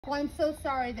Well, I'm so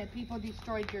sorry that people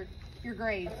destroyed your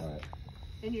graves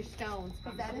and your stones,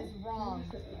 because that is wrong.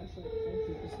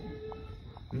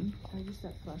 I use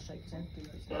that flashlight because I have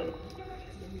papers.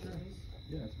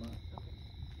 Yeah, it's mine.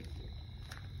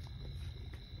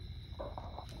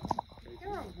 Is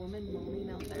there a woman moaning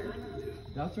out there?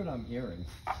 That's what I'm hearing.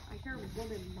 I hear a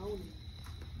woman moaning.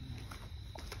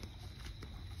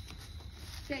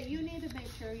 Jay, you need to make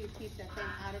sure you keep that thing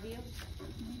out of you.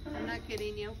 I'm not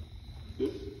kidding you.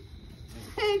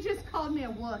 He just called me a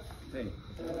wuss. Hey,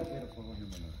 I can't follow him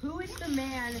enough. Who is the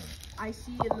man I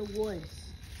see in the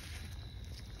woods?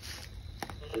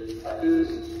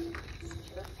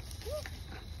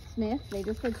 Smith? They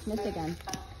just said Smith again.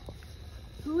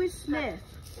 Who is Smith?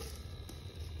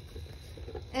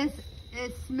 Is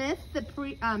Smith the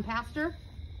pastor?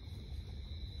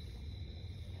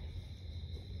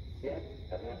 Yes.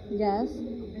 I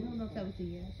don't know if that was a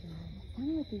yes or no.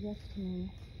 Sounded like a yes to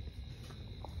me.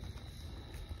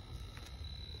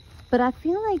 But I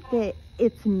feel like that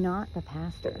it's not the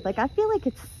pastor. Like, I feel like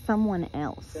it's someone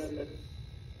else.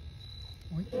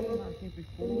 We came out here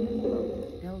before.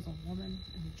 There was a woman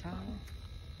and a child.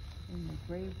 And the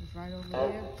grave was right over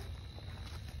there.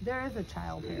 There is a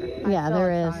child here. Yeah, there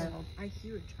is. I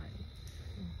hear a child.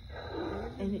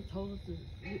 And it told us to,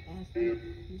 we asked her,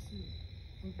 you see,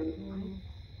 I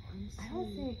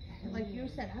don't think, like you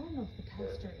said, I don't know if the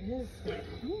pastor is I an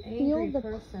feel angry the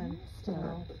person.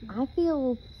 pastor. I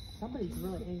feel somebody's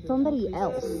really angry. somebody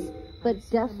else, but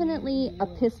definitely a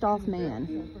pissed off man.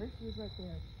 First he was right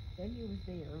there, then he was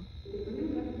there.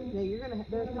 Now you're gonna,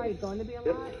 there's probably going to be a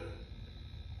lot.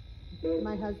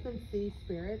 My husband sees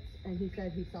spirits, and he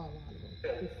said he saw a lot of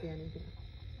them. He's standing here.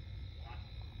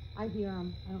 I hear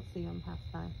them. I don't see them half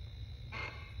the time.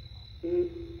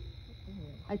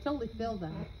 I totally feel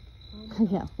them.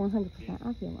 Yeah, 100%.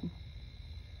 I feel him.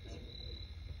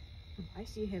 I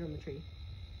see a head on the tree.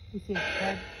 You see a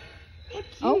head?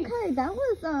 Okay, that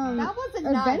was That wasn't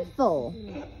nice. eventful.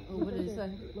 Oh, what is that?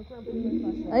 Look around for the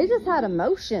flashlight. They just had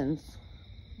emotions.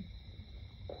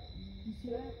 You see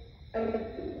that?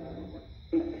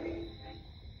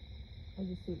 I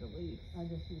just see the leaves. I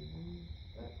just see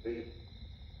the leaves.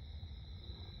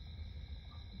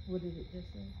 What did it just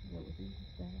say? What was it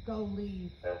say? Go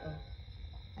leave.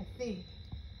 I think.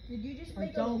 Did you just Or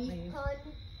make a don't leaf leave.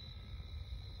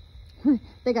 pun?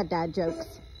 They got dad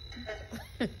jokes.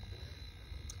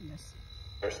 Yes.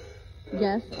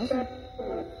 Yes? Okay.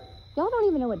 Y'all don't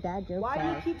even know what dad jokes Why do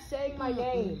are. you keep saying my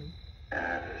name?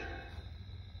 I'm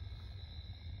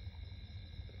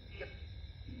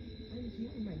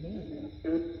hearing my name. I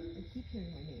keep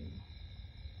hearing my name.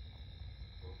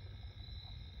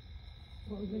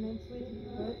 What was your name, sweetie?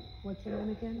 What? What's your name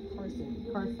again? Carson.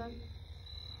 Carson?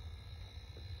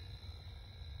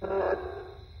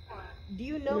 Do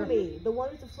you know me? The one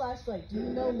with the flashlight. Do you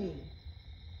know me?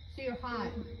 So you're hot.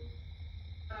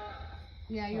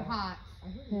 Yeah, you're hot. I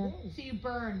heard Yeah. a name. So you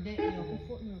burned, didn't you?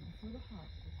 Before the hot.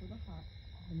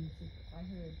 And this is, I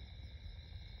heard.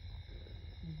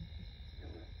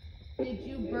 Did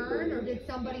you burn, or did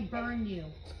somebody burn you?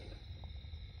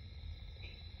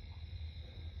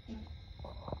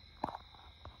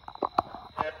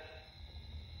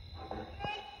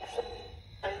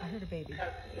 I heard a baby.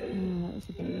 That was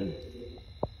a baby.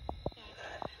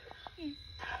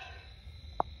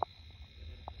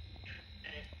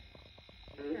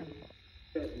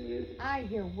 I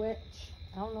hear witch.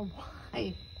 I don't know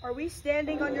why. Are we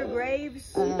standing on your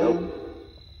graves?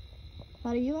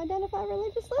 How do you identify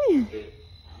religiously?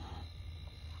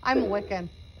 I'm Wiccan.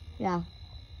 Yeah.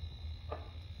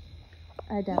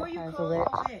 I Who are identify you as a calling witch.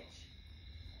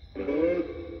 a witch?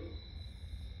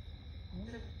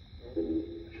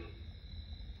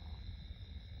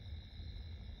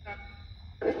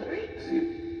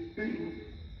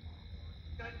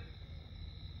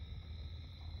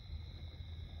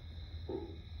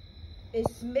 Is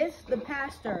Smith the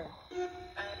pastor?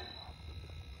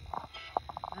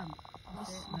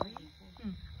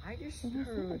 I just It doesn't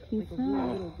heard look like he's like a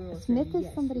little not. girl Smith saying is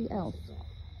yes. somebody else.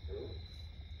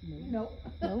 No.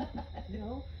 Nope.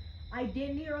 No. I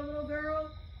didn't hear a little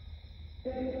girl. I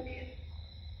heard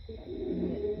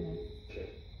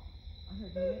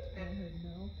it, and I heard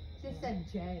no. Just said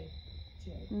Jay.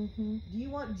 Jay. Mm-hmm. Do you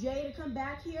want Jay to come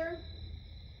back here?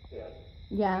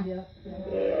 Yeah.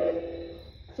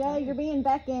 Jay, you're being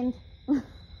beckoned.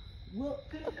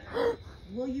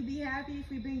 Will you be happy if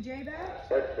we bring Jay back?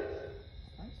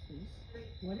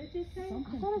 What did you say?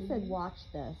 I thought it said watch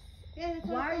this. Yeah, that's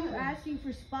what Why I are you thought. asking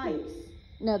for spikes?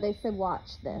 No, they said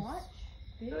watch this. Watch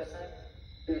this.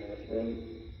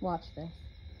 Watch this.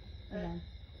 Hold on.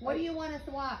 What do you want us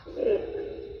to watch?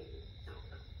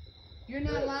 You're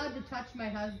not allowed to touch my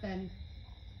husband.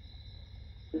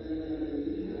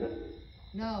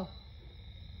 No.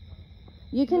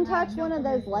 You can You have touch no one of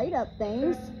those permission. light up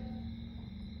things.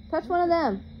 Touch one of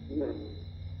them.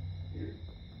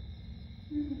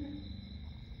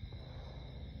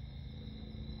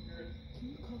 Can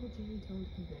you call Jay and tell him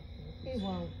to come back here? He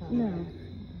won't come No. back.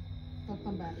 He'll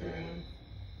come back anyway.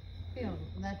 He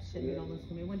don't, that shit, he don't listen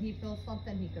to me. When he feels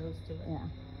something, he goes to it.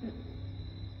 Yeah.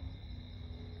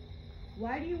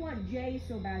 Why do you want Jay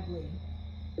so badly?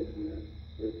 What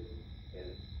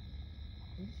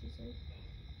did she say?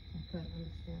 I couldn't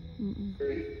understand that.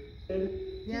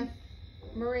 Mm-mm. Yes,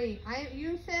 Marie,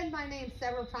 you said my name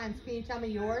several times. Can you tell me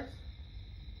yours?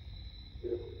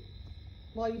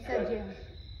 Well, you said Jay.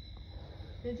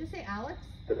 Did you say Alex?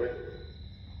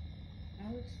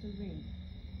 Alex the Ring.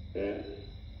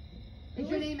 Is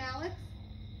your name Alex?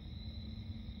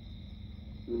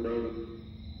 No.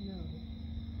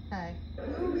 Okay.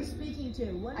 Who are we speaking to?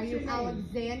 What Are is you your name?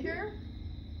 Alexander?